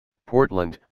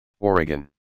Portland, Oregon.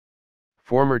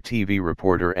 Former TV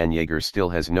reporter Ann Yeager still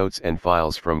has notes and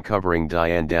files from covering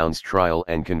Diane Downs' trial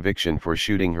and conviction for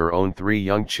shooting her own 3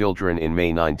 young children in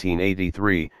May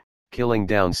 1983, killing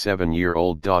Downs'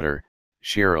 7-year-old daughter,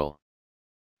 Cheryl.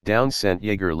 Downs sent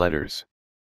Yeager letters.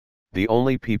 "The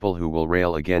only people who will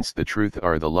rail against the truth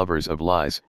are the lovers of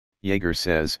lies," Yeager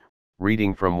says,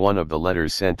 reading from one of the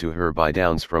letters sent to her by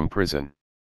Downs from prison.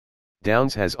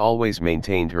 Downs has always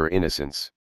maintained her innocence.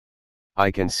 "I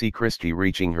can see Christy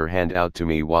reaching her hand out to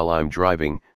me while I'm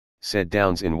driving," said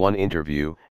Downs in one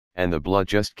interview, "and the blood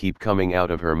just keep coming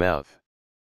out of her mouth.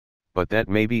 But that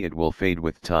maybe it will fade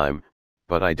with time,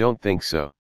 but I don't think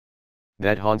so.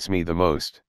 That haunts me the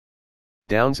most."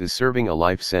 Downs is serving a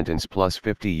life sentence plus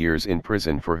 50 years in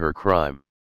prison for her crime.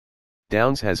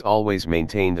 Downs has always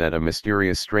maintained that a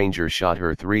mysterious stranger shot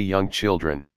her 3 young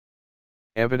children.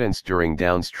 Evidence during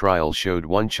Downs' trial showed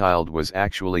one child was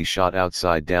actually shot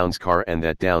outside Downs' car and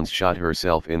that Downs shot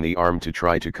herself in the arm to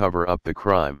try to cover up the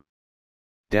crime.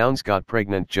 Downs got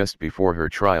pregnant just before her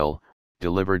trial,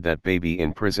 delivered that baby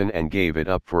in prison and gave it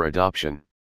up for adoption.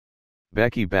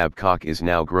 Becky Babcock is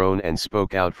now grown and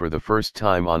spoke out for the first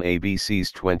time on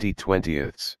ABC's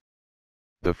 2020's.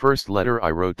 "The first letter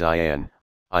I wrote Diane,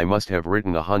 I must have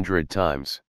written 100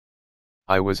 times.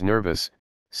 I was nervous,"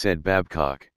 said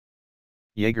Babcock.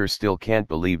 Yeager still can't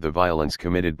believe the violence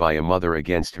committed by a mother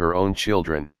against her own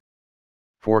children.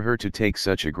 For her to take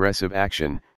such aggressive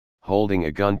action, holding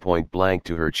a gun point blank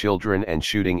to her children and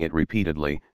shooting it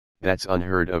repeatedly, that's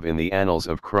unheard of in the annals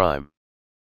of crime.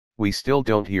 "We still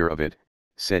don't hear of it,"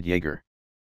 said Yeager.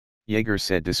 Yeager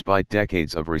said despite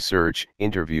decades of research,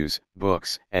 interviews,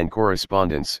 books, and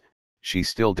correspondence, she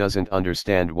still doesn't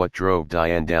understand what drove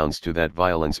Diane Downs to that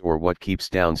violence or what keeps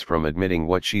Downs from admitting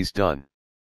what she's done.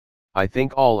 "I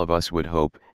think all of us would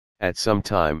hope, at some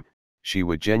time, she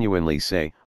would genuinely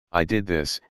say, 'I did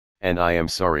this, and I am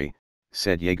sorry,'"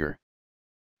 said Yeager.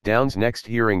 Downs' next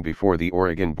hearing before the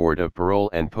Oregon Board of Parole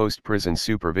and Post-Prison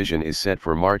Supervision is set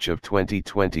for March of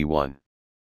 2021.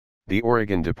 The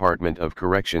Oregon Department of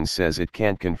Corrections says it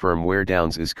can't confirm where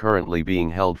Downs is currently being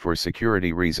held for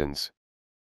security reasons.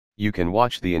 You can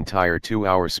watch the entire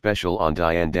 2-hour special on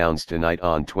Diane Downs tonight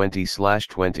on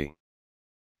 20/20.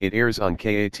 It airs on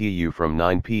KATU from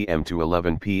 9 p.m. to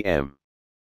 11 p.m.